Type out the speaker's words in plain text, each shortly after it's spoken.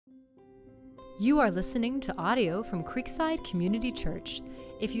You are listening to audio from Creekside Community Church.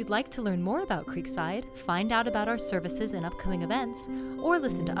 If you'd like to learn more about Creekside, find out about our services and upcoming events, or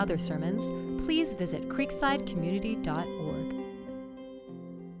listen to other sermons, please visit creeksidecommunity.org.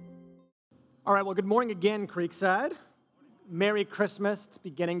 All right, well, good morning again, Creekside. Merry Christmas. It's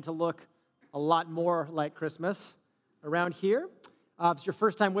beginning to look a lot more like Christmas around here. If it's your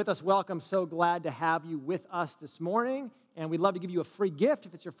first time with us, welcome. So glad to have you with us this morning. And we'd love to give you a free gift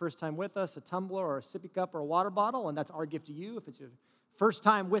if it's your first time with us, a tumbler or a sippy cup or a water bottle, and that's our gift to you if it's your first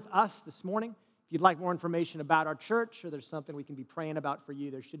time with us this morning. If you'd like more information about our church or there's something we can be praying about for you,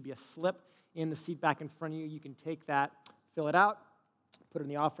 there should be a slip in the seat back in front of you. You can take that, fill it out, put it in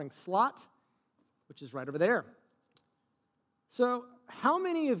the offering slot, which is right over there. So, how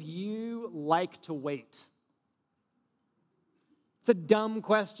many of you like to wait? It's a dumb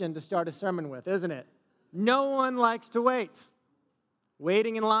question to start a sermon with, isn't it? No one likes to wait.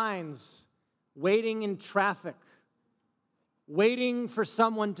 Waiting in lines, waiting in traffic, waiting for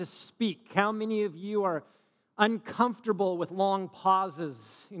someone to speak. How many of you are uncomfortable with long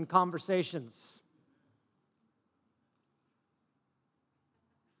pauses in conversations?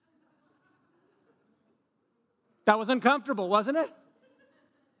 That was uncomfortable, wasn't it?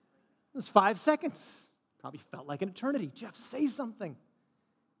 It was 5 seconds. Probably felt like an eternity. Jeff, say something.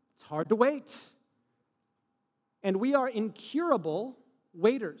 It's hard to wait. And we are incurable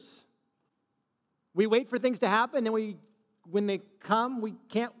waiters. We wait for things to happen, and when they come, we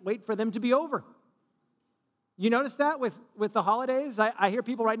can't wait for them to be over. You notice that with the holidays? I hear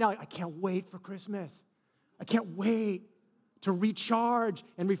people right now, like, I can't wait for Christmas. I can't wait to recharge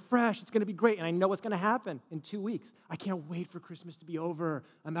and refresh. It's going to be great. And I know what's going to happen in 2 weeks. I can't wait for Christmas to be over.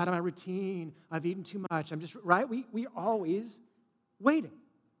 I'm out of my routine. I've eaten too much. I'm just, right? We are always waiting.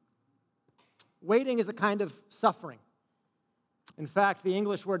 Waiting is a kind of suffering. In fact, the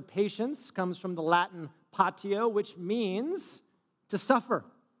English word patience comes from the Latin patio, which means to suffer.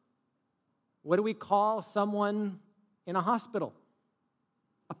 What do we call someone in a hospital?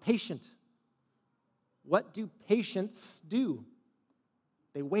 A patient. What do patients do?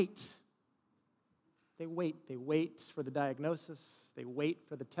 They wait. They wait. They wait for the diagnosis. They wait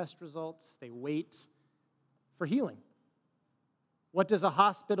for the test results. They wait for healing. What does a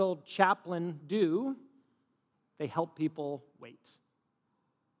hospital chaplain do? They help people wait.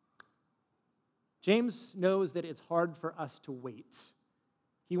 James knows that it's hard for us to wait.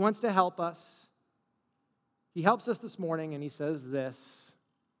 He wants to help us. He helps us this morning, and he says this: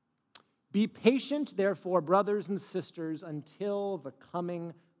 "Be patient, therefore, brothers and sisters, until the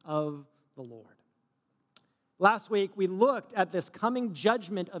coming of the Lord." Last week, we looked at this coming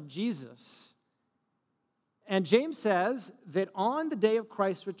judgment of Jesus. And James says that on the day of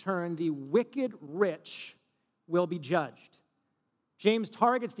Christ's return, the wicked rich will be judged. James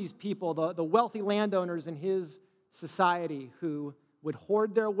targets these people, the wealthy landowners in his society who would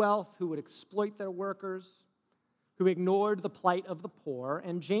hoard their wealth, who would exploit their workers, who ignored the plight of the poor.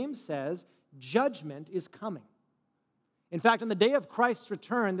 And James says judgment is coming. In fact, on the day of Christ's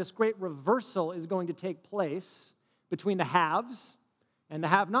return, this great reversal is going to take place between the haves and the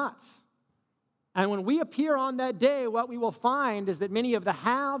have-nots. And when we appear on that day, what we will find is that many of the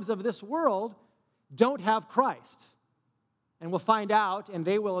haves of this world don't have Christ. And we'll find out, and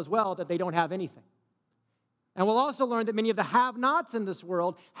they will as well, that they don't have anything. And we'll also learn that many of the have-nots in this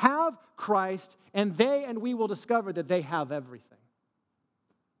world have Christ, and they and we will discover that they have everything.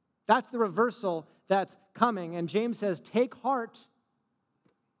 That's the reversal that's coming. And James says, take heart,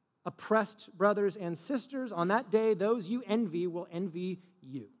 oppressed brothers and sisters. On that day, those you envy will envy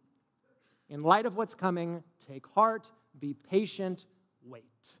you. In light of what's coming, take heart, be patient,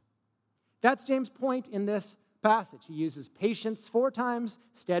 wait. That's James' point in this passage. He uses patience 4 times,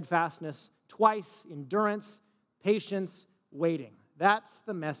 steadfastness twice, endurance, patience, waiting. That's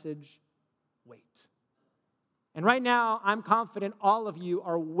the message, wait. And right now, I'm confident all of you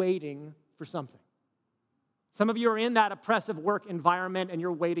are waiting for something. Some of you are in that oppressive work environment and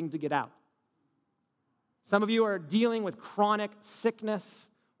you're waiting to get out. Some of you are dealing with chronic sickness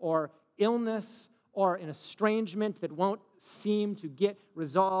or illness or an estrangement that won't seem to get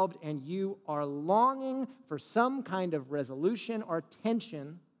resolved, and you are longing for some kind of resolution or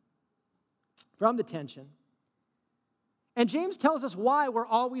tension from the tension. And James tells us why we're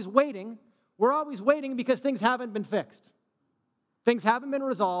always waiting. We're always waiting because things haven't been fixed. Things haven't been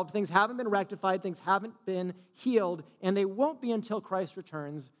resolved. Things haven't been rectified. Things haven't been healed, and they won't be until Christ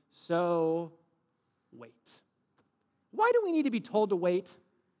returns. So wait. Why do we need to be told to wait?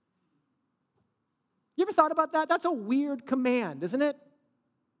 You ever thought about that? That's a weird command, isn't it?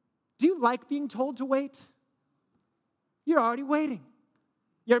 Do you like being told to wait? You're already waiting.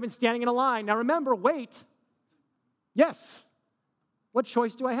 You ever been standing in a line? Now remember, wait. Yes. What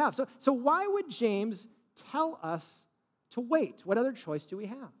choice do I have? So why would James tell us to wait? What other choice do we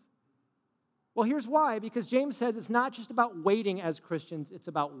have? Well, here's why. Because James says it's not just about waiting as Christians, it's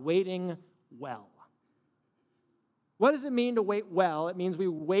about waiting well. What does it mean to wait well? It means we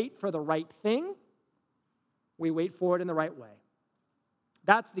wait for the right thing. We wait for it in the right way.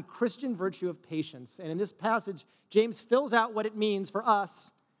 That's the Christian virtue of patience. And in this passage, James fills out what it means for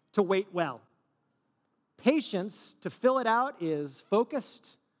us to wait well. Patience, to fill it out, is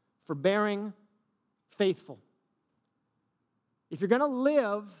focused, forbearing, faithful. If you're going to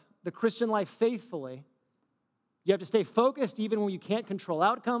live the Christian life faithfully, you have to stay focused even when you can't control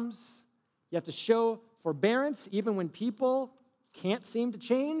outcomes. You have to show forbearance even when people can't seem to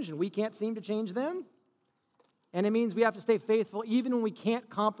change and we can't seem to change them. And it means we have to stay faithful even when we can't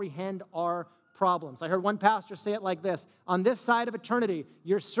comprehend our problems. I heard one pastor say it like this: on this side of eternity,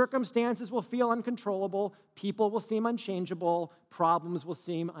 your circumstances will feel uncontrollable, people will seem unchangeable, problems will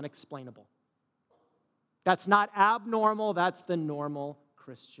seem unexplainable. That's not abnormal, that's the normal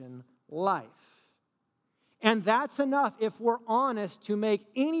Christian life. And that's enough, if we're honest, to make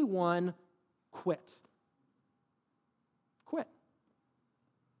anyone quit. Quit.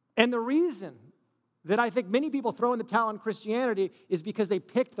 And the reason that I think many people throw in the towel on Christianity is because they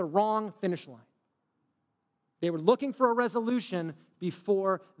picked the wrong finish line. They were looking for a resolution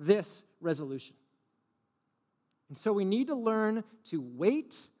before this resolution. And so we need to learn to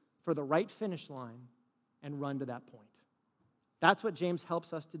wait for the right finish line and run to that point. That's what James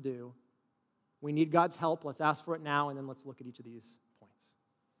helps us to do. We need God's help. Let's ask for it now, and then let's look at each of these points.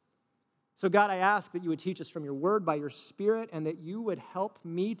 So God, I ask that you would teach us from your word by your Spirit, and that you would help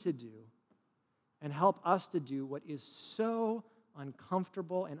me to do and help us to do what is so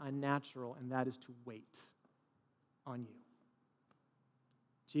uncomfortable and unnatural, and that is to wait on you.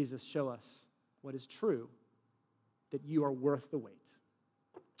 Jesus, show us what is true, that you are worth the wait.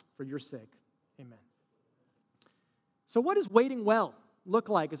 For your sake, amen. So what does waiting well look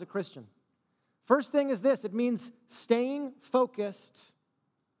like as a Christian? First thing is this: it means staying focused,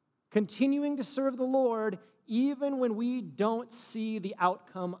 continuing to serve the Lord, even when we don't see the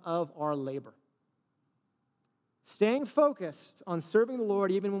outcome of our labor. Staying focused on serving the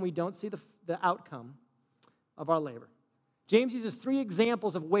Lord even when we don't see the outcome of our labor. James uses 3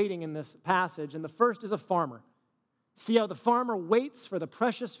 examples of waiting in this passage, and the first is a farmer. See how the farmer waits for the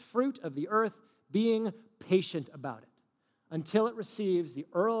precious fruit of the earth, being patient about it, until it receives the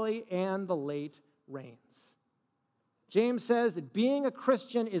early and the late rains. James says that being a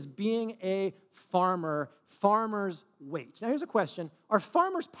Christian is being a farmer. Farmers wait. Now here's a question: are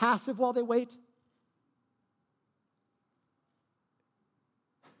farmers passive while they wait?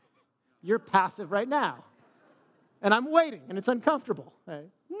 You're passive right now. And I'm waiting, and it's uncomfortable. Right?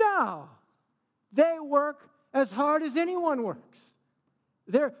 No. They work as hard as anyone works.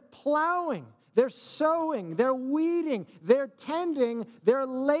 They're plowing, they're sowing, they're weeding, they're tending, they're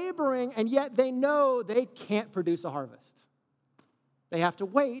laboring, and yet they know they can't produce a harvest. They have to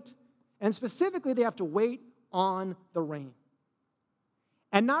wait, and specifically they have to wait on the rain.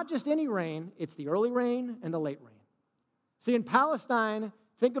 And not just any rain, it's the early rain and the late rain. See, in Palestine,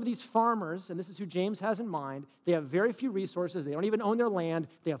 think of these farmers, and this is who James has in mind. They have very few resources. They don't even own their land.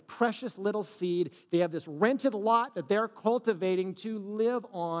 They have precious little seed. They have this rented lot that they're cultivating to live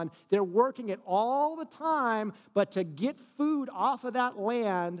on. They're working it all the time, but to get food off of that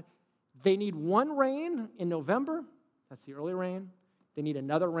land, they need one rain in November. That's the early rain. They need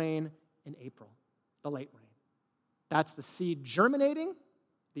another rain in April, the late rain. That's the seed germinating,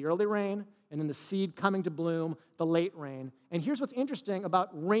 the early rain, and then the seed coming to bloom, the late rain. And here's what's interesting about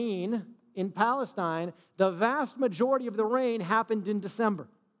rain in Palestine: the vast majority of the rain happened in December.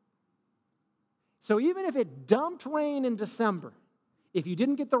 So even if it dumped rain in December, if you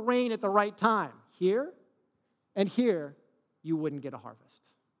didn't get the rain at the right time, here and here, you wouldn't get a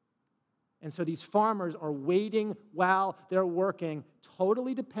harvest. And so these farmers are waiting while they're working,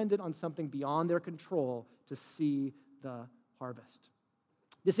 totally dependent on something beyond their control to see the harvest.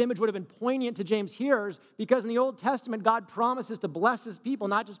 This image would have been poignant to James' hearers because in the Old Testament, God promises to bless his people,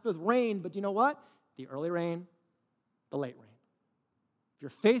 not just with rain, but you know what? The early rain, the late rain. If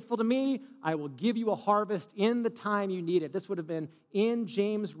you're faithful to me, I will give you a harvest in the time you need it. This would have been in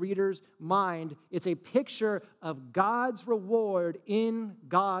James' reader's mind. It's a picture of God's reward in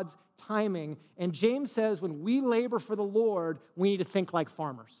God's timing. And James says when we labor for the Lord, we need to think like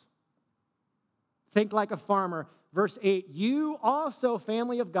farmers. Think like a farmer. Verse 8, you also,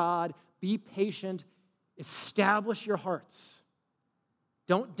 family of God, be patient, establish your hearts.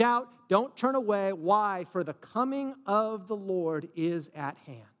 Don't doubt. Don't turn away. Why? For the coming of the Lord is at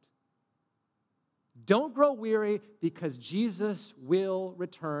hand. Don't grow weary because Jesus will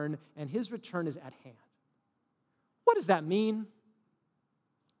return, and his return is at hand. What does that mean?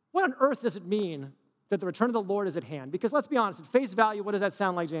 What on earth does it mean that the return of the Lord is at hand? Because let's be honest, at face value, what does that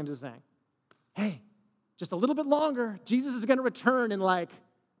sound like James is saying? Hey, just a little bit longer. Jesus is going to return in like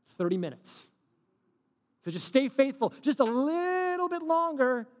 30 minutes. So just stay faithful just a little bit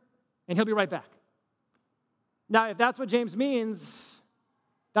longer, and he'll be right back. Now, if that's what James means,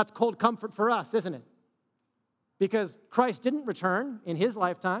 that's cold comfort for us, isn't it? Because Christ didn't return in his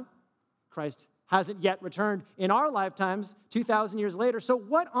lifetime. Christ hasn't yet returned in our lifetimes 2,000 years later. So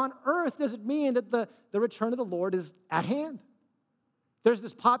what on earth does it mean that the return of the Lord is at hand? There's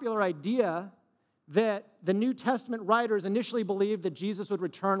this popular idea that the New Testament writers initially believed that Jesus would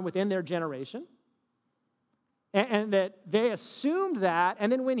return within their generation, and that they assumed that, and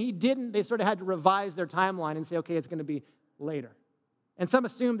then when he didn't, they sort of had to revise their timeline and say, okay, it's going to be later. And some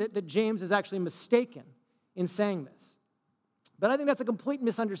assume that James is actually mistaken in saying this. But I think that's a complete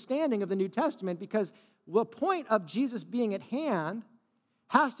misunderstanding of the New Testament, because the point of Jesus being at hand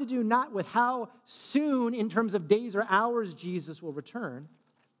has to do not with how soon in terms of days or hours Jesus will return.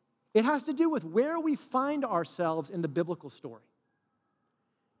 It has to do with where we find ourselves in the biblical story.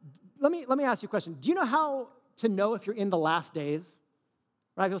 Let me ask you a question. Do you know how to know if you're in the last days?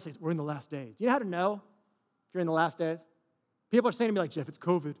 Right? People say, we're in the last days. Do you know how to know if you're in the last days? People are saying to me like, Jeff, it's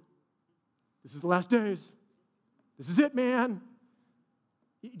COVID. This is the last days. This is it, man.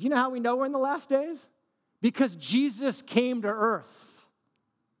 Do you know how we know we're in the last days? Because Jesus came to earth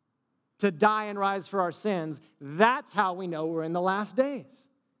to die and rise for our sins. That's how we know we're in the last days.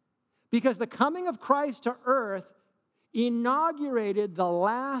 Because the coming of Christ to earth inaugurated the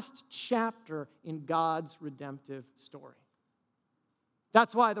last chapter in God's redemptive story.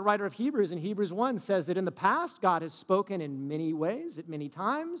 That's why the writer of Hebrews in Hebrews 1 says that in the past, God has spoken in many ways, at many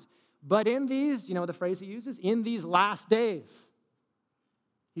times, but in these, you know the phrase he uses? In these last days,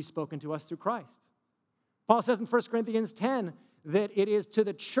 he's spoken to us through Christ. Paul says in 1 Corinthians 10 that it is to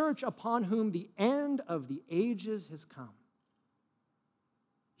the church upon whom the end of the ages has come.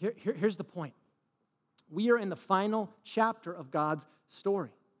 Here's the point. We are in the final chapter of God's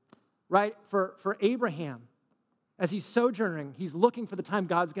story, right? For Abraham, as he's sojourning, he's looking for the time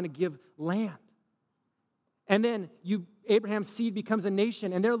God's going to give land. And then Abraham's seed becomes a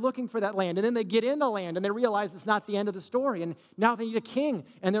nation, and they're looking for that land. And then they get in the land, and they realize it's not the end of the story. And now they need a king,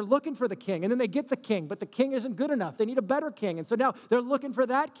 and they're looking for the king. And then they get the king, but the king isn't good enough. They need a better king. And so now they're looking for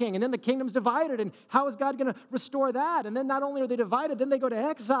that king. And then the kingdom's divided, and how is God going to restore that? And then not only are they divided, then they go to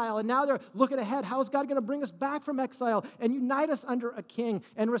exile, and now they're looking ahead. How is God going to bring us back from exile and unite us under a king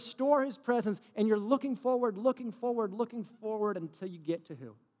and restore his presence? And you're looking forward until you get to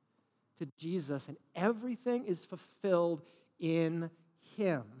who? To Jesus, and everything is fulfilled in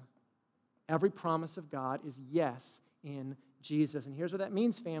him. Every promise of God is yes in Jesus. And here's what that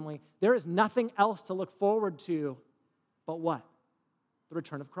means, family. There is nothing else to look forward to but what? The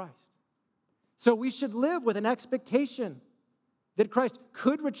return of Christ. So we should live with an expectation that Christ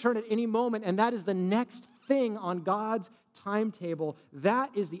could return at any moment, and that is the next thing on God's timetable. That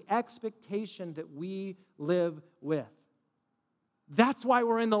is the expectation that we live with. That's why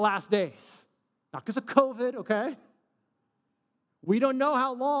we're in the last days. Not because of COVID, okay? We don't know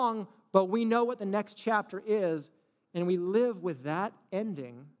how long, but we know what the next chapter is, and we live with that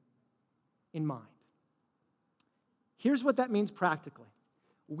ending in mind. Here's what that means practically.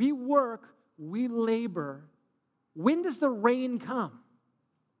 We work, we labor. When does the rain come?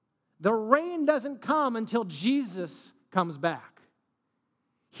 The rain doesn't come until Jesus comes back.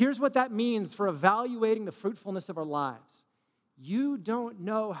 Here's what that means for evaluating the fruitfulness of our lives. You don't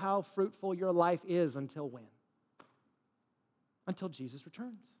know how fruitful your life is until when? Until Jesus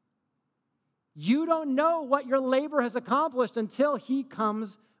returns. You don't know what your labor has accomplished until he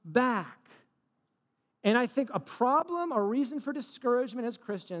comes back. And I think a problem, a reason for discouragement as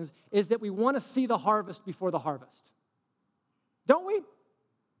Christians is that we want to see the harvest before the harvest. Don't we?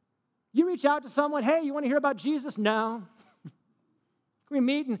 You reach out to someone, hey, you want to hear about Jesus? No. Can we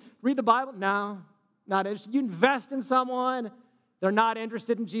meet and read the Bible? No, not interested. You invest in someone, they're not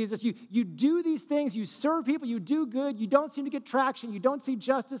interested in Jesus. You do these things, you serve people, you do good, you don't seem to get traction, you don't see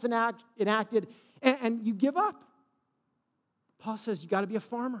justice enacted, and you give up. Paul says you got to be a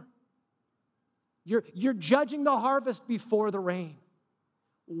farmer. You're judging the harvest before the rain.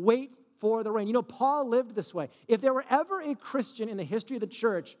 Wait for the rain. You know, Paul lived this way. If there were ever a Christian in the history of the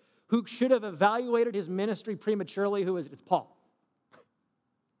church who should have evaluated his ministry prematurely, who is it? It's Paul.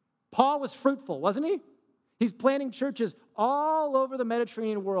 Paul was fruitful, wasn't he? He's planting churches all over the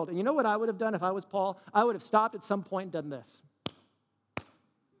Mediterranean world. And you know what I would have done if I was Paul? I would have stopped at some point and done this.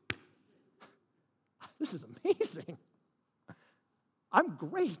 This is amazing. I'm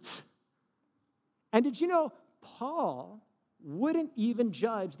great. And did you know Paul wouldn't even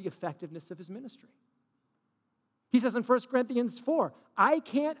judge the effectiveness of his ministry? He says in 1 Corinthians 4, I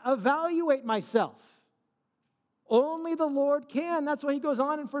can't evaluate myself. Only the Lord can. That's why he goes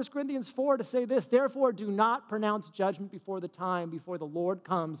on in 1 Corinthians 4 to say this, therefore do not pronounce judgment before the time, before the Lord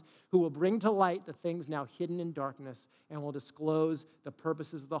comes, who will bring to light the things now hidden in darkness and will disclose the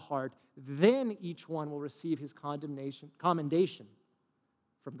purposes of the heart. Then each one will receive his commendation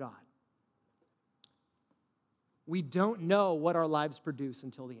from God. We don't know what our lives produce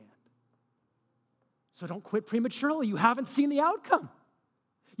until the end. So don't quit prematurely. You haven't seen the outcome.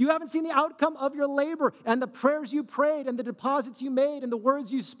 You haven't seen the outcome of your labor and the prayers you prayed and the deposits you made and the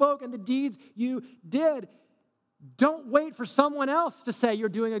words you spoke and the deeds you did. Don't wait for someone else to say you're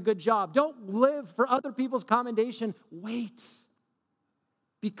doing a good job. Don't live for other people's commendation. Wait.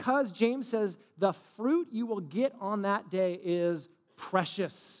 Because James says the fruit you will get on that day is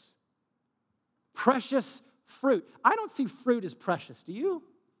precious. Precious fruit. I don't see fruit as precious. Do you?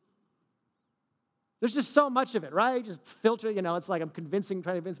 There's just so much of it, right? Just filter, it's like I'm trying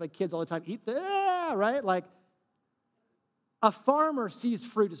to convince my kids all the time, eat right? Like a farmer sees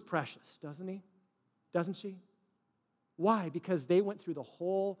fruit as precious, doesn't he? Doesn't she? Why? Because they went through the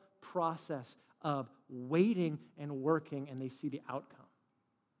whole process of waiting and working, and they see the outcome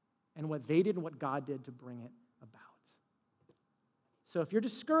and what they did and what God did to bring it about. So if you're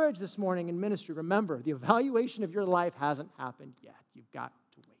discouraged this morning in ministry, remember, the evaluation of your life hasn't happened yet. You've got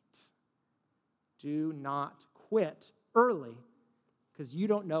to wait. Do not quit early because you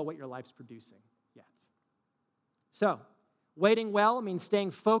don't know what your life's producing yet. So, waiting well means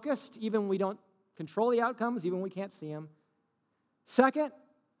staying focused even when we don't control the outcomes, even when we can't see them. Second,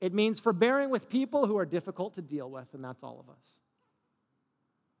 it means forbearing with people who are difficult to deal with, and that's all of us.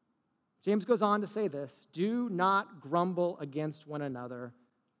 James goes on to say this, do not grumble against one another,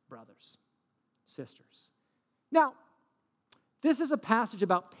 brothers, sisters. Now, this is a passage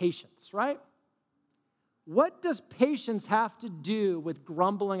about patience, right? What does patience have to do with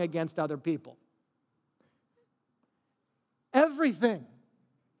grumbling against other people? Everything.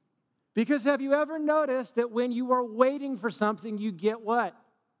 Because have you ever noticed that when you are waiting for something, you get what?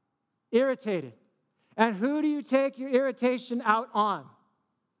 Irritated. And who do you take your irritation out on?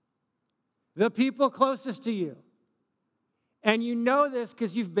 The people closest to you. And you know this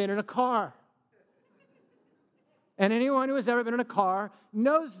because you've been in a car. And anyone who has ever been in a car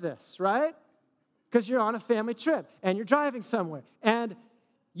knows this, right? Because you're on a family trip and you're driving somewhere and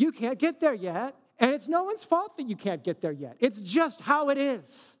you can't get there yet. And it's no one's fault that you can't get there yet. It's just how it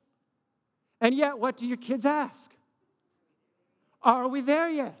is. And yet, what do your kids ask? Are we there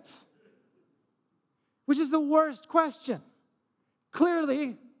yet? Which is the worst question.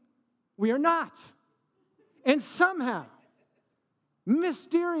 Clearly, we are not. And somehow,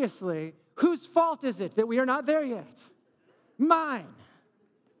 mysteriously, whose fault is it that we are not there yet? Mine.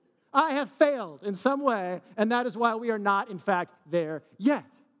 I have failed in some way, and that is why we are not, in fact, there yet.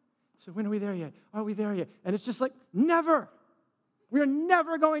 So when are we there yet? Are we there yet? And it's just like, never. We're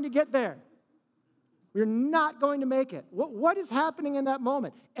never going to get there. We're not going to make it. What is happening in that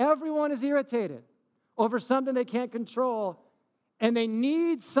moment? Everyone is irritated over something they can't control, and they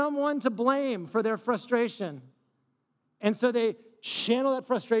need someone to blame for their frustration. And so they channel that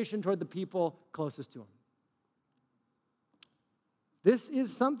frustration toward the people closest to them. This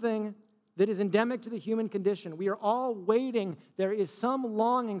is something that is endemic to the human condition. We are all waiting. There is some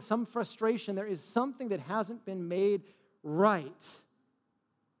longing, some frustration. There is something that hasn't been made right.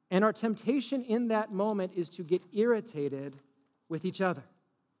 And our temptation in that moment is to get irritated with each other.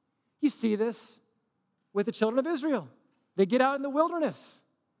 You see this with the children of Israel. They get out in the wilderness,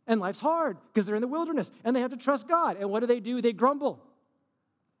 and life's hard because they're in the wilderness, and they have to trust God. And what do? They grumble.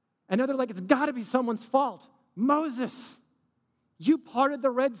 And now they're like, it's got to be someone's fault. Moses, you parted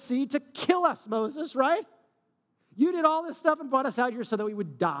the Red Sea to kill us, Moses, right? You did all this stuff and brought us out here so that we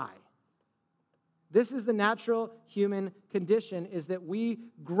would die. This is the natural human condition, is that we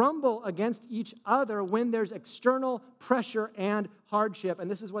grumble against each other when there's external pressure and hardship. And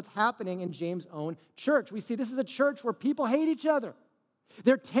this is what's happening in James' own church. We see this is a church where people hate each other.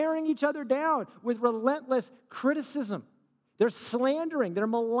 They're tearing each other down with relentless criticism. They're slandering. They're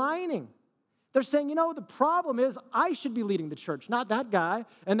maligning. They're saying, the problem is I should be leading the church, not that guy.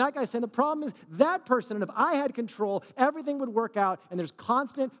 And that guy's saying the problem is that person. And if I had control, everything would work out. And there's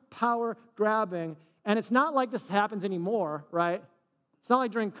constant power grabbing. And it's not like this happens anymore, right? It's not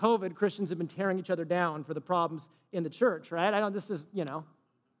like during COVID, Christians have been tearing each other down for the problems in the church, right? I know this is,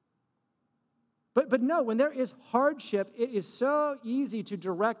 But no, when there is hardship, it is so easy to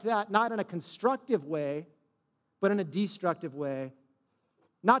direct that not in a constructive way, but in a destructive way.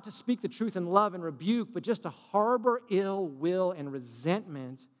 Not to speak the truth in love and rebuke, but just to harbor ill will and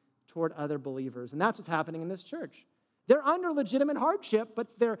resentment toward other believers. And that's what's happening in this church. They're under legitimate hardship, but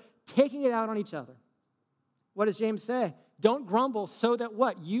they're taking it out on each other. What does James say? Don't grumble so that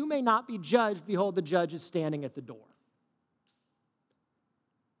what? You may not be judged. Behold, the judge is standing at the door.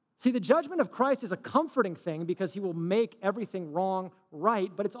 See, the judgment of Christ is a comforting thing because he will make everything wrong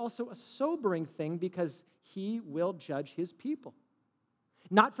right, but it's also a sobering thing because he will judge his people.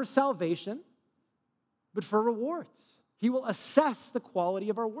 Not for salvation, but for rewards. He will assess the quality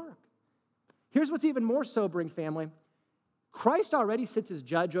of our work. Here's what's even more sobering, family. Christ already sits as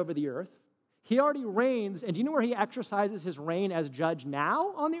judge over the earth. He already reigns, and do you know where he exercises his reign as judge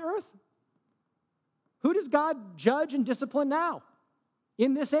now on the earth? Who does God judge and discipline now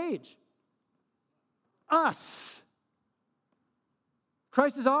in this age? Us.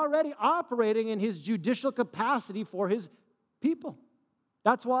 Christ is already operating in his judicial capacity for his people.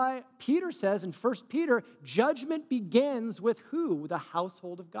 That's why Peter says in 1 Peter, judgment begins with who? The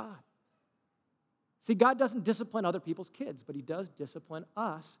household of God. See, God doesn't discipline other people's kids, but he does discipline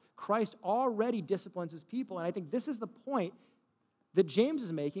us. Christ already disciplines his people, and I think this is the point that James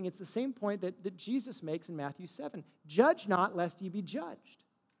is making. It's the same point that Jesus makes in Matthew 7. Judge not, lest ye be judged.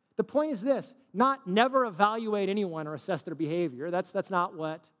 The point is this, not never evaluate anyone or assess their behavior. That's not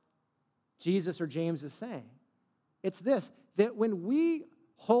what Jesus or James is saying. It's this, that when we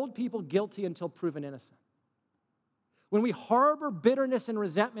hold people guilty until proven innocent, when we harbor bitterness and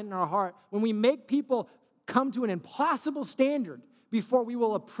resentment in our heart, when we make people come to an impossible standard before we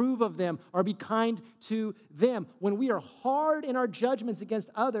will approve of them or be kind to them, when we are hard in our judgments against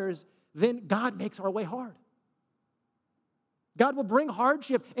others, then God makes our way hard. God will bring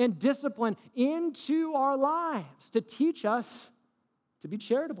hardship and discipline into our lives to teach us to be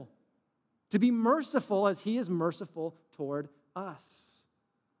charitable, to be merciful as he is merciful toward us.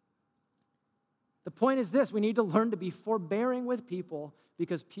 The point is this, we need to learn to be forbearing with people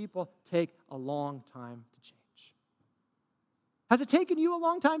because people take a long time to change. Has it taken you a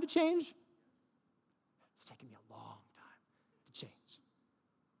long time to change? It's taken me a long time to change.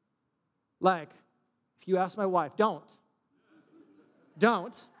 Like, if you ask my wife, don't.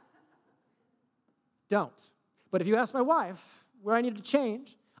 But if you ask my wife where I needed to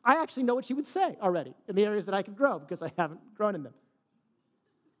change, I actually know what she would say already in the areas that I could grow because I haven't grown in them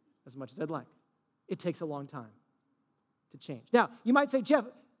as much as I'd like. It takes a long time to change. Now, you might say, Jeff,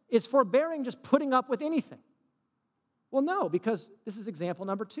 is forbearing just putting up with anything? Well, no, because this is example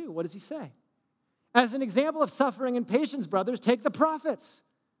number 2. What does he say? As an example of suffering and patience, brothers, take the prophets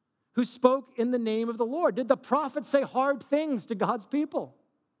who spoke in the name of the Lord. Did the prophets say hard things to God's people?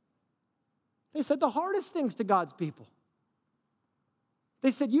 They said the hardest things to God's people. They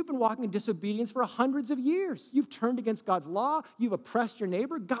said, you've been walking in disobedience for hundreds of years. You've turned against God's law. You've oppressed your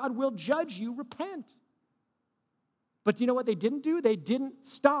neighbor. God will judge you. Repent. But do you know what they didn't do? They didn't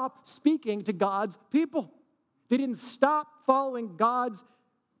stop speaking to God's people. They didn't stop following God's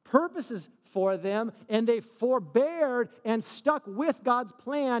purposes for them, and they forbeared and stuck with God's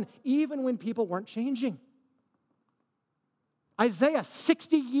plan even when people weren't changing. Isaiah,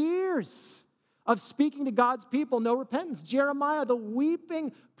 60 years of speaking to God's people, no repentance. Jeremiah, the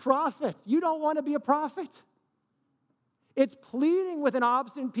weeping prophet. You don't want to be a prophet. It's pleading with an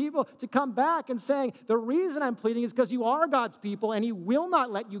obstinate people to come back and saying, the reason I'm pleading is because you are God's people and he will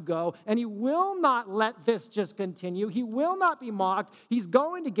not let you go and he will not let this just continue. He will not be mocked. He's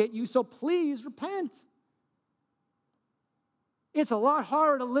going to get you, so please repent. It's a lot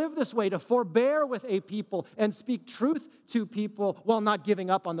harder to live this way, to forbear with a people and speak truth to people while not giving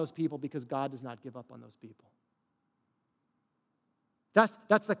up on those people because God does not give up on those people.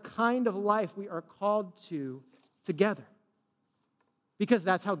 That's the kind of life we are called to together. Because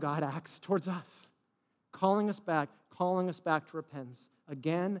that's how God acts towards us, calling us back to repentance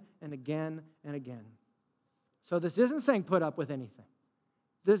again and again and again. So this isn't saying put up with anything.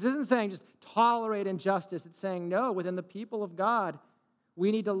 This isn't saying just tolerate injustice. It's saying, no, within the people of God,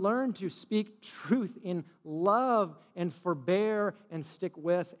 we need to learn to speak truth in love and forbear and stick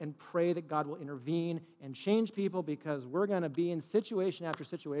with and pray that God will intervene and change people, because we're going to be in situation after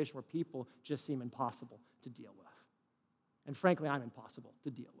situation where people just seem impossible to deal with. And frankly, I'm impossible to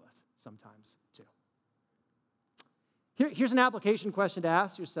deal with sometimes too. Here's an application question to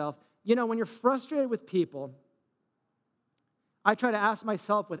ask yourself. You know, when you're frustrated with people, I try to ask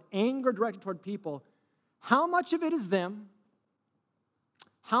myself with anger directed toward people, how much of it is them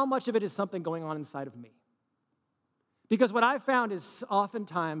how much of it is something going on inside of me? Because what I've found is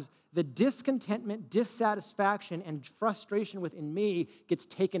oftentimes the discontentment, dissatisfaction, and frustration within me gets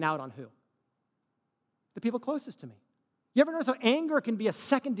taken out on who? The people closest to me. You ever notice how anger can be a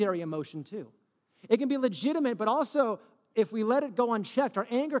secondary emotion too? It can be legitimate, but also if we let it go unchecked, our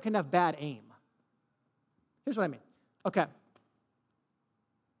anger can have bad aim. Here's what I mean. Okay.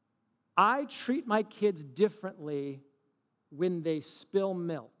 I treat my kids differently when they spill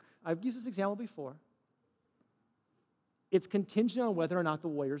milk. I've used this example before. It's contingent on whether or not the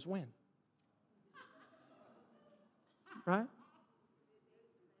Warriors win. Right?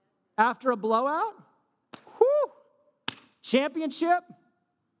 After a blowout, championship,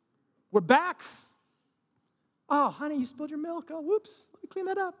 we're back. Oh, honey, you spilled your milk. Oh, whoops, let me clean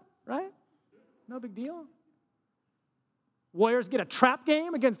that up, right? No big deal. Warriors get a trap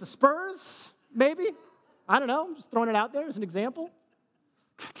game against the Spurs, maybe. I don't know, I'm just throwing it out there as an example.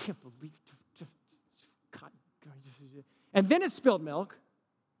 I can't believe it. God. And then it's spilled milk.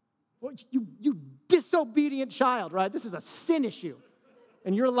 Well, you disobedient child, right? This is a sin issue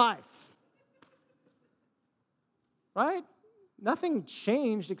in your life. Right? Nothing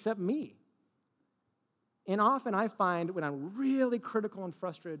changed except me. And often I find when I'm really critical and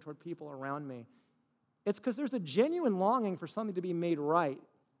frustrated toward people around me, it's because there's a genuine longing for something to be made right.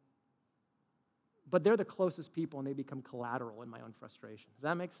 But they're the closest people and they become collateral in my own frustration. Does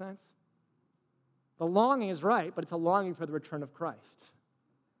that make sense? The longing is right, but it's a longing for the return of Christ.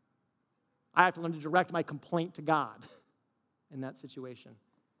 I have to learn to direct my complaint to God in that situation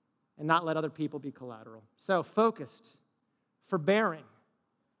and not let other people be collateral. So, focused, forbearing.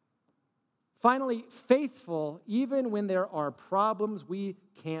 Finally, faithful, even when there are problems we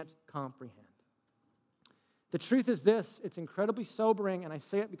can't comprehend. The truth is this, it's incredibly sobering, and I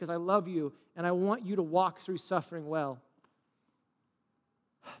say it because I love you, and I want you to walk through suffering well.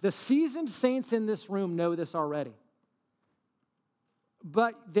 The seasoned saints in this room know this already.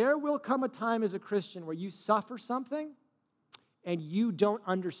 But there will come a time as a Christian where you suffer something, and you don't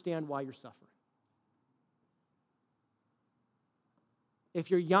understand why you're suffering. If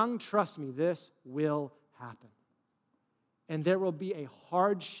you're young, trust me, this will happen. And there will be a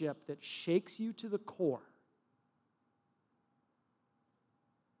hardship that shakes you to the core.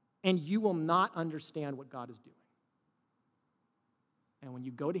 And you will not understand what God is doing. And when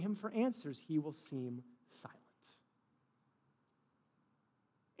you go to him for answers, he will seem silent.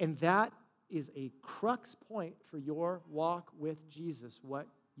 And that is a crux point for your walk with Jesus, what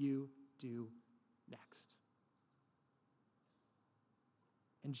you do next.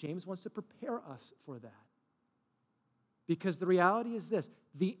 And James wants to prepare us for that. Because the reality is this,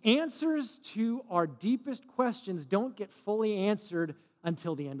 the answers to our deepest questions don't get fully answered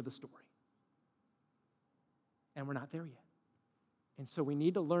until the end of the story. And we're not there yet. And so we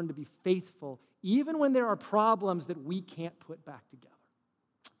need to learn to be faithful, even when there are problems that we can't put back together.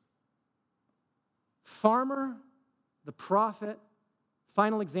 Farmer, the prophet,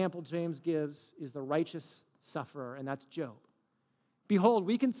 final example James gives is the righteous sufferer, and that's Job. Behold,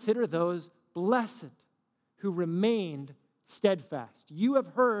 we consider those blessed who remained steadfast. You have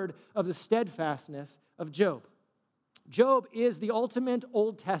heard of the steadfastness of Job. Job is the ultimate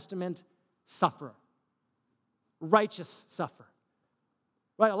Old Testament sufferer, righteous sufferer.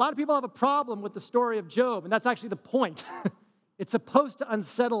 Right? A lot of people have a problem with the story of Job, and that's actually the point. It's supposed to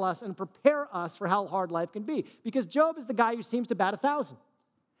unsettle us and prepare us for how hard life can be. Because Job is the guy who seems to bat 1,000.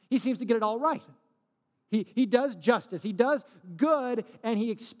 He seems to get it all right. He does justice, he does good, and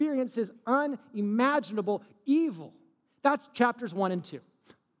he experiences unimaginable evil. That's chapters 1 and 2.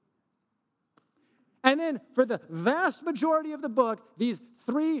 And then for the vast majority of the book, these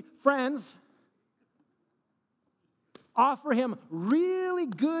 3 friends offer him really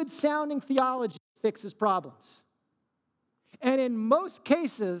good sounding theology to fix his problems. And in most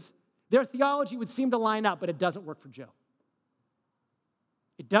cases, their theology would seem to line up, but it doesn't work for Job.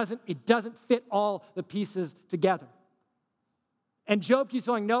 It doesn't fit all the pieces together. And Job keeps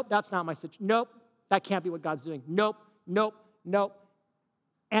going, nope, that's not my situation. Nope, that can't be what God's doing. Nope.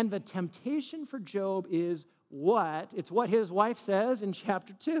 And the temptation for Job is what? It's what his wife says in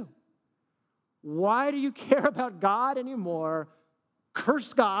chapter 2. Why do you care about God anymore?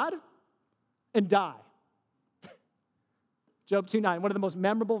 Curse God and die. Job 2:9, one of the most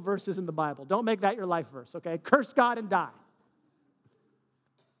memorable verses in the Bible. Don't make that your life verse, okay? Curse God and die.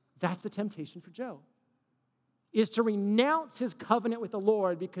 That's the temptation for Job, is to renounce his covenant with the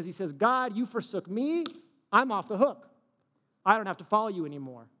Lord because he says, God, you forsook me, I'm off the hook. I don't have to follow you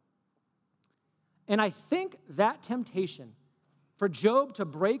anymore. And I think that temptation for Job to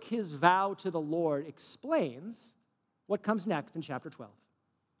break his vow to the Lord explains what comes next in chapter 12.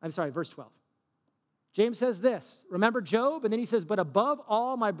 verse 12. James says this, remember Job? And then he says, but above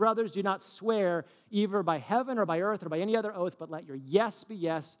all, my brothers, do not swear either by heaven or by earth or by any other oath, but let your yes be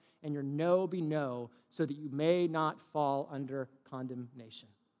yes and your no be no, so that you may not fall under condemnation.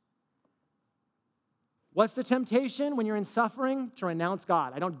 What's the temptation when you're in suffering? To renounce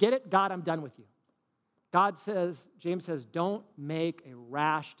God. I don't get it. God, I'm done with you. James says, don't make a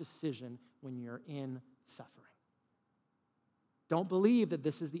rash decision when you're in suffering. Don't believe that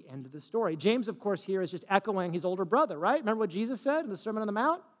this is the end of the story. James, of course, here is just echoing his older brother, right? Remember what Jesus said in the Sermon on the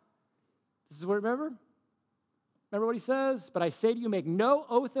Mount? This is what, remember? Remember what he says? But I say to you, make no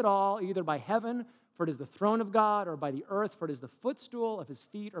oath at all, either by heaven, for it is the throne of God, or by the earth, for it is the footstool of his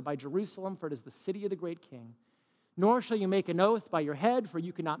feet, or by Jerusalem, for it is the city of the great king. Nor shall you make an oath by your head, for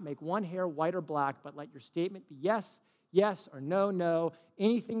you cannot make one hair white or black, but let your statement be yes, yes, or no, no.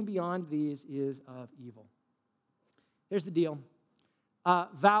 Anything beyond these is of evil. Here's the deal.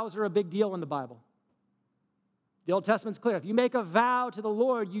 Vows are a big deal in the Bible. The Old Testament's clear. If you make a vow to the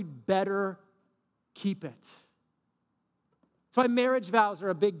Lord, you'd better keep it. That's why marriage vows are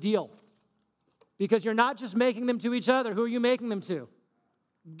a big deal. Because you're not just making them to each other. Who are you making them to?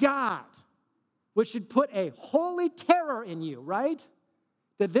 God. Which should put a holy terror in you, right?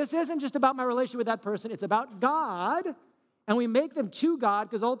 That this isn't just about my relationship with that person. It's about God. And we make them to God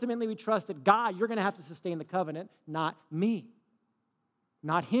because ultimately we trust that God, you're going to have to sustain the covenant, not me.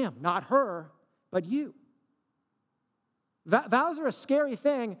 Not him, not her, but you. Vows are a scary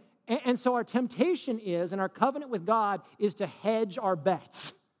thing, and so our temptation is, and our covenant with God, is to hedge our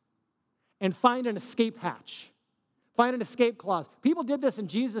bets and find an escape hatch, find an escape clause. People did this in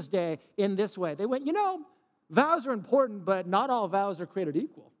Jesus' day in this way. They went, vows are important, but not all vows are created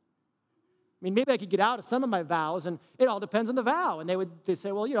equal. I mean, maybe I could get out of some of my vows, and it all depends on the vow. And they'd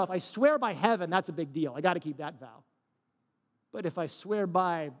say, well, if I swear by heaven, that's a big deal. I got to keep that vow. But if I swear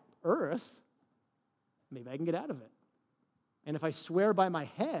by earth, maybe I can get out of it. And if I swear by my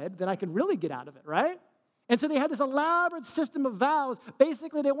head, then I can really get out of it, right? And so they had this elaborate system of vows.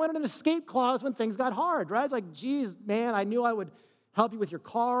 Basically, they wanted an escape clause when things got hard, right? It's like, geez, man, I knew I would help you with your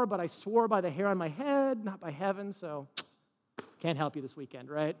car, but I swore by the hair on my head, not by heaven, so can't help you this weekend,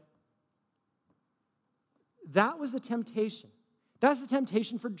 right? That was the temptation. That's the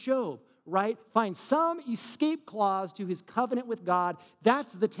temptation for Job. Right? Find some escape clause to his covenant with God.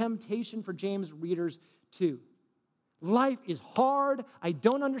 That's the temptation for James readers too. Life is hard. I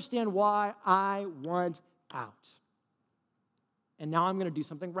don't understand why. I want out. And now I'm going to do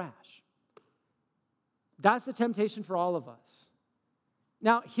something rash. That's the temptation for all of us.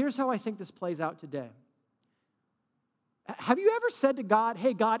 Now, here's how I think this plays out today. Have you ever said to God,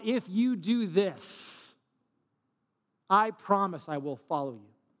 hey, God, if you do this, I promise I will follow you.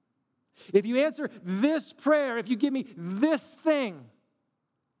 If you answer this prayer, if you give me this thing,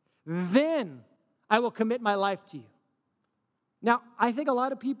 then I will commit my life to you. Now, I think a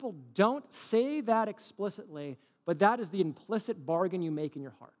lot of people don't say that explicitly, but that is the implicit bargain you make in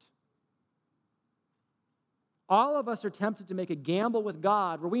your heart. All of us are tempted to make a gamble with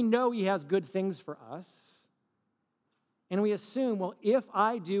God where we know he has good things for us, and we assume, well, if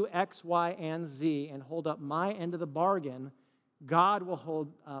I do X, Y, and Z and hold up my end of the bargain, God will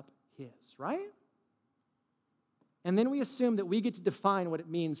hold up his, right? And then we assume that we get to define what it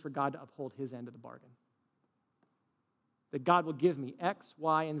means for God to uphold his end of the bargain. That God will give me X,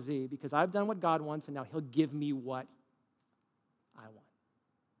 Y, and Z because I've done what God wants and now he'll give me what I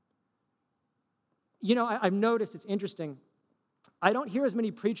want. I've noticed it's interesting. I don't hear as many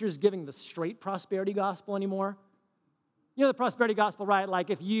preachers giving the straight prosperity gospel anymore. The prosperity gospel, right? Like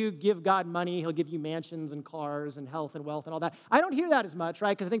if you give God money, he'll give you mansions and cars and health and wealth and all that. I don't hear that as much,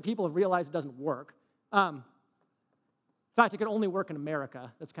 right? Because I think people have realized it doesn't work. In fact, it can only work in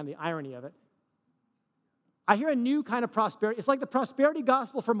America. That's kind of the irony of it. I hear a new kind of prosperity. It's like the prosperity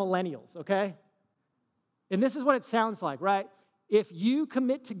gospel for millennials, okay? And this is what it sounds like, right? If you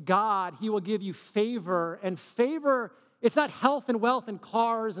commit to God, he will give you favor. And favor, it's not health and wealth and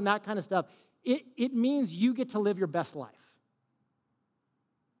cars and that kind of stuff. It means you get to live your best life.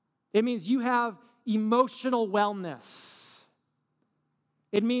 It means you have emotional wellness.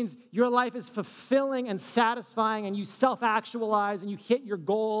 It means your life is fulfilling and satisfying and you self-actualize and you hit your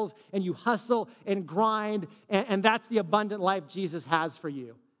goals and you hustle and grind and that's the abundant life Jesus has for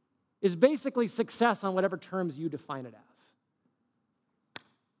you. Is basically success on whatever terms you define it as.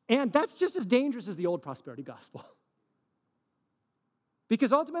 And that's just as dangerous as the old prosperity gospel.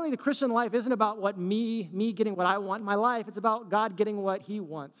 Because ultimately the Christian life isn't about what me getting what I want in my life. It's about God getting what he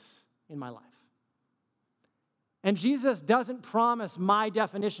wants in my life. And Jesus doesn't promise my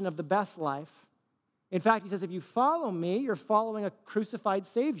definition of the best life. In fact, he says, if you follow me, you're following a crucified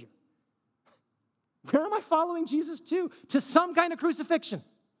Savior. Where am I following Jesus to? To some kind of crucifixion.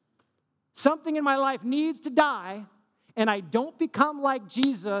 Something in my life needs to die, and I don't become like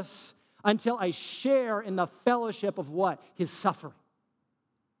Jesus until I share in the fellowship of what? His suffering.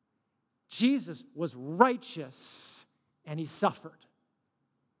 Jesus was righteous, and he suffered.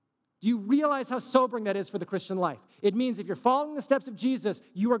 Do you realize how sobering that is for the Christian life? It means if you're following the steps of Jesus,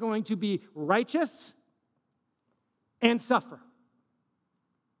 you are going to be righteous and suffer.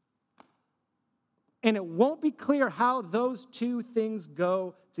 And it won't be clear how those two things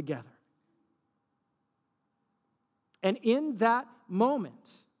go together. And in that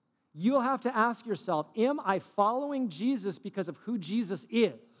moment, you'll have to ask yourself, am I following Jesus because of who Jesus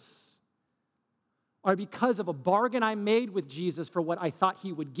is? Or because of a bargain I made with Jesus for what I thought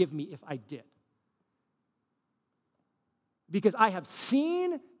he would give me if I did? Because I have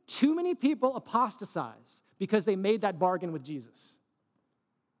seen too many people apostatize because they made that bargain with Jesus.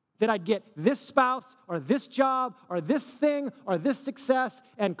 That I'd get this spouse or this job or this thing or this success,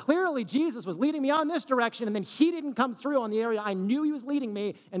 and clearly Jesus was leading me on this direction, and then he didn't come through on the area I knew he was leading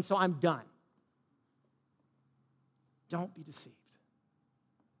me, and so I'm done. Don't be deceived.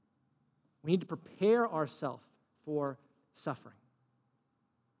 We need to prepare ourselves for suffering.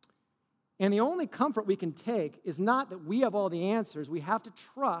 And the only comfort we can take is not that we have all the answers. We have to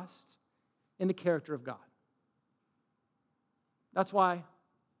trust in the character of God. That's why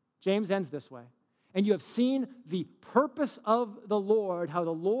James ends this way. And you have seen the purpose of the Lord, how the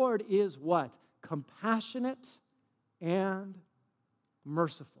Lord is what? Compassionate and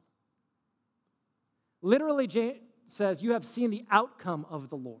merciful. Literally, James says, you have seen the outcome of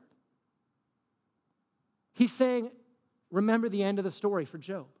the Lord. He's saying, remember the end of the story for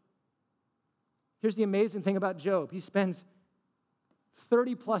Job. Here's the amazing thing about Job. He spends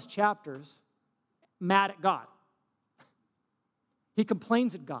 30 plus chapters mad at God. He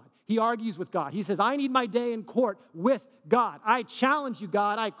complains at God. He argues with God. He says, I need my day in court with God. I challenge you,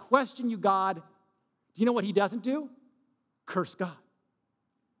 God. I question you, God. Do you know what he doesn't do? Curse God.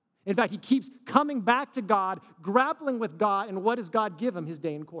 In fact, he keeps coming back to God, grappling with God, and what does God give him? His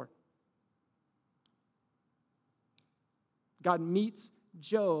day in court. God meets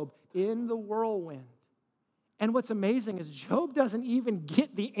Job in the whirlwind. And what's amazing is Job doesn't even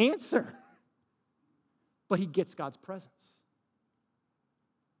get the answer, but he gets God's presence.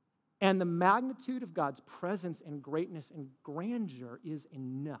 And the magnitude of God's presence and greatness and grandeur is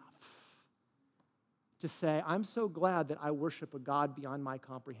enough to say, I'm so glad that I worship a God beyond my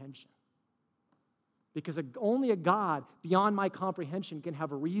comprehension. Because only a God beyond my comprehension can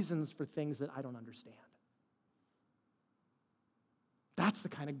have reasons for things that I don't understand. That's the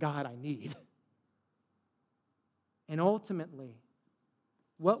kind of God I need. And ultimately,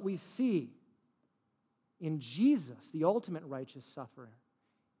 what we see in Jesus, the ultimate righteous sufferer,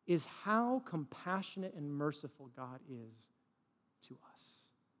 is how compassionate and merciful God is to us.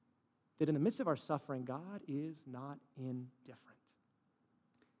 That in the midst of our suffering, God is not indifferent.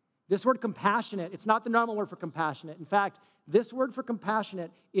 This word compassionate, it's not the normal word for compassionate. In fact, this word for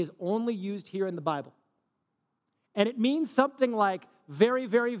compassionate is only used here in the Bible. And it means something like very,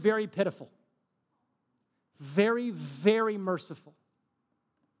 very, very pitiful. Very, very merciful.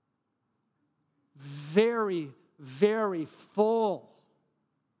 Very, very full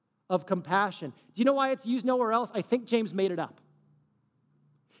of compassion. Do you know why it's used nowhere else? I think James made it up.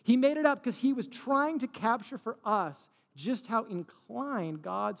 He made it up because he was trying to capture for us just how inclined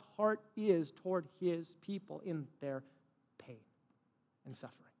God's heart is toward his people in their pain and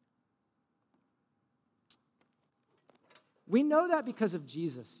suffering. We know that because of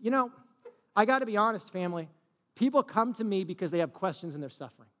Jesus. You know, I got to be honest, family. People come to me because they have questions in their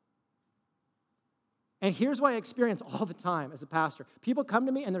suffering. And here's what I experience all the time as a pastor. People come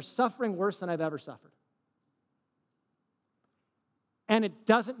to me and they're suffering worse than I've ever suffered. And it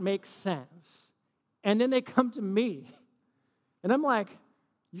doesn't make sense. And then they come to me. And I'm like,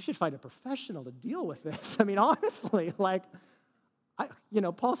 you should find a professional to deal with this. I mean, honestly,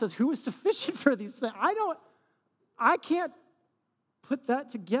 Paul says, who is sufficient for these things? I can't put that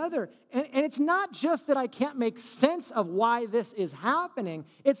together. And it's not just that I can't make sense of why this is happening.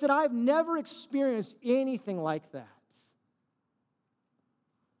 It's that I've never experienced anything like that.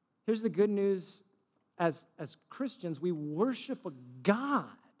 Here's the good news. As Christians, we worship a God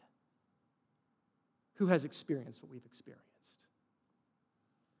who has experienced what we've experienced.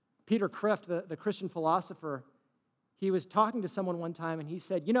 Peter Kreeft, the Christian philosopher, he was talking to someone one time and he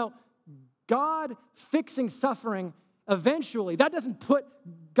said, God fixing suffering eventually, that doesn't put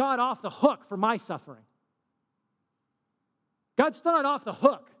God off the hook for my suffering. God's still not off the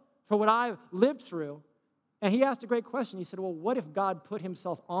hook for what I've lived through. And he asked a great question. He said, well, what if God put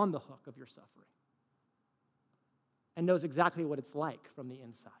himself on the hook of your suffering and knows exactly what it's like from the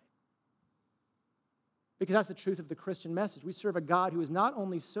inside? Because that's the truth of the Christian message. We serve a God who is not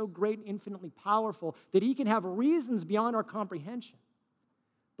only so great and infinitely powerful that he can have reasons beyond our comprehension,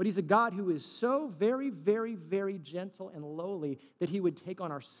 but he's a God who is so very, very, very gentle and lowly that he would take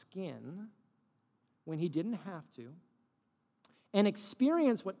on our skin when he didn't have to and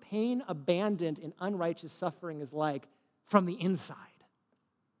experience what pain, abandoned, and unrighteous suffering is like from the inside.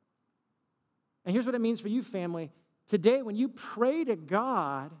 And here's what it means for you, family. Today, when you pray to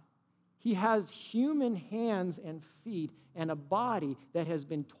God, he has human hands and feet and a body that has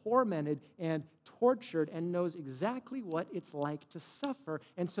been tormented and tortured and knows exactly what it's like to suffer.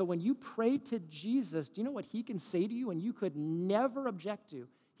 And so when you pray to Jesus, do you know what he can say to you and you could never object to?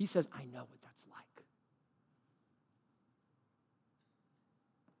 He says, I know what that's like.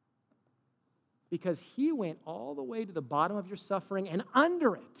 Because he went all the way to the bottom of your suffering and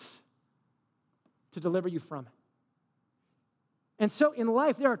under it to deliver you from it. And so in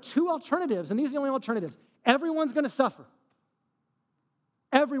life, there are two alternatives, and these are the only alternatives. Everyone's going to suffer.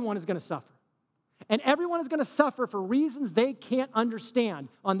 Everyone is going to suffer. And everyone is going to suffer for reasons they can't understand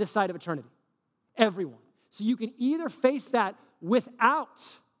on this side of eternity. Everyone. So you can either face that without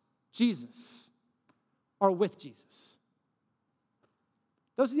Jesus or with Jesus.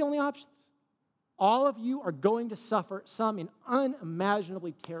 Those are the only options. All of you are going to suffer, some in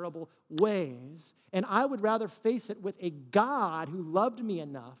unimaginably terrible ways. And I would rather face it with a God who loved me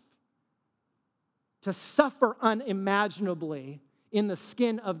enough to suffer unimaginably in the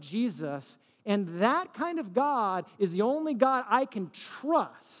skin of Jesus. And that kind of God is the only God I can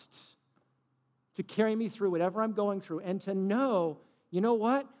trust to carry me through whatever I'm going through and to know, you know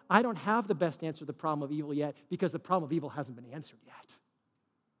what? I don't have the best answer to the problem of evil yet because the problem of evil hasn't been answered yet.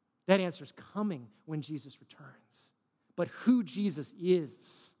 That answer is coming when Jesus returns. But who Jesus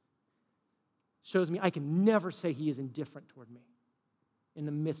is shows me I can never say he is indifferent toward me in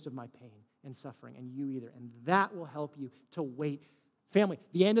the midst of my pain and suffering, and you either. And that will help you to wait. Family,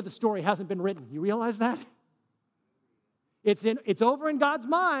 the end of the story hasn't been written. You realize that? It's over in God's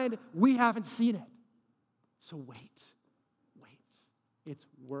mind. We haven't seen it. So wait. It's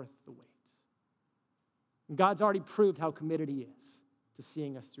worth the wait. And God's already proved how committed he is to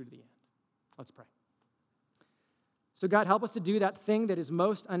seeing us through to the end. Let's pray. So God, help us to do that thing that is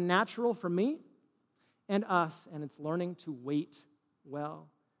most unnatural for me and us, and it's learning to wait well.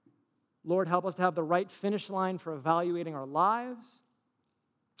 Lord, help us to have the right finish line for evaluating our lives.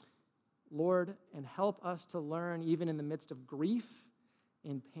 Lord, and help us to learn, even in the midst of grief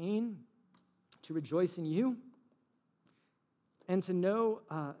and pain, to rejoice in you and to know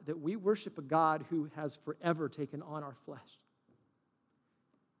that we worship a God who has forever taken on our flesh.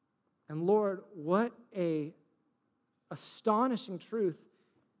 And Lord, what an astonishing truth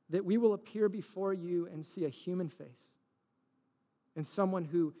that we will appear before you and see a human face and someone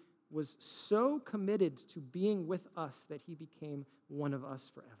who was so committed to being with us that he became one of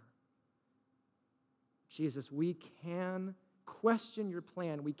us forever. Jesus, we can question your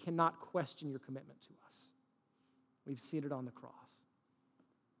plan. We cannot question your commitment to us. We've seen it on the cross.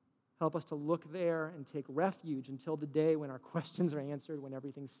 Help us to look there and take refuge until the day when our questions are answered, when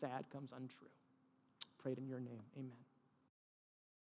everything sad comes untrue. Prayed in your name. Amen.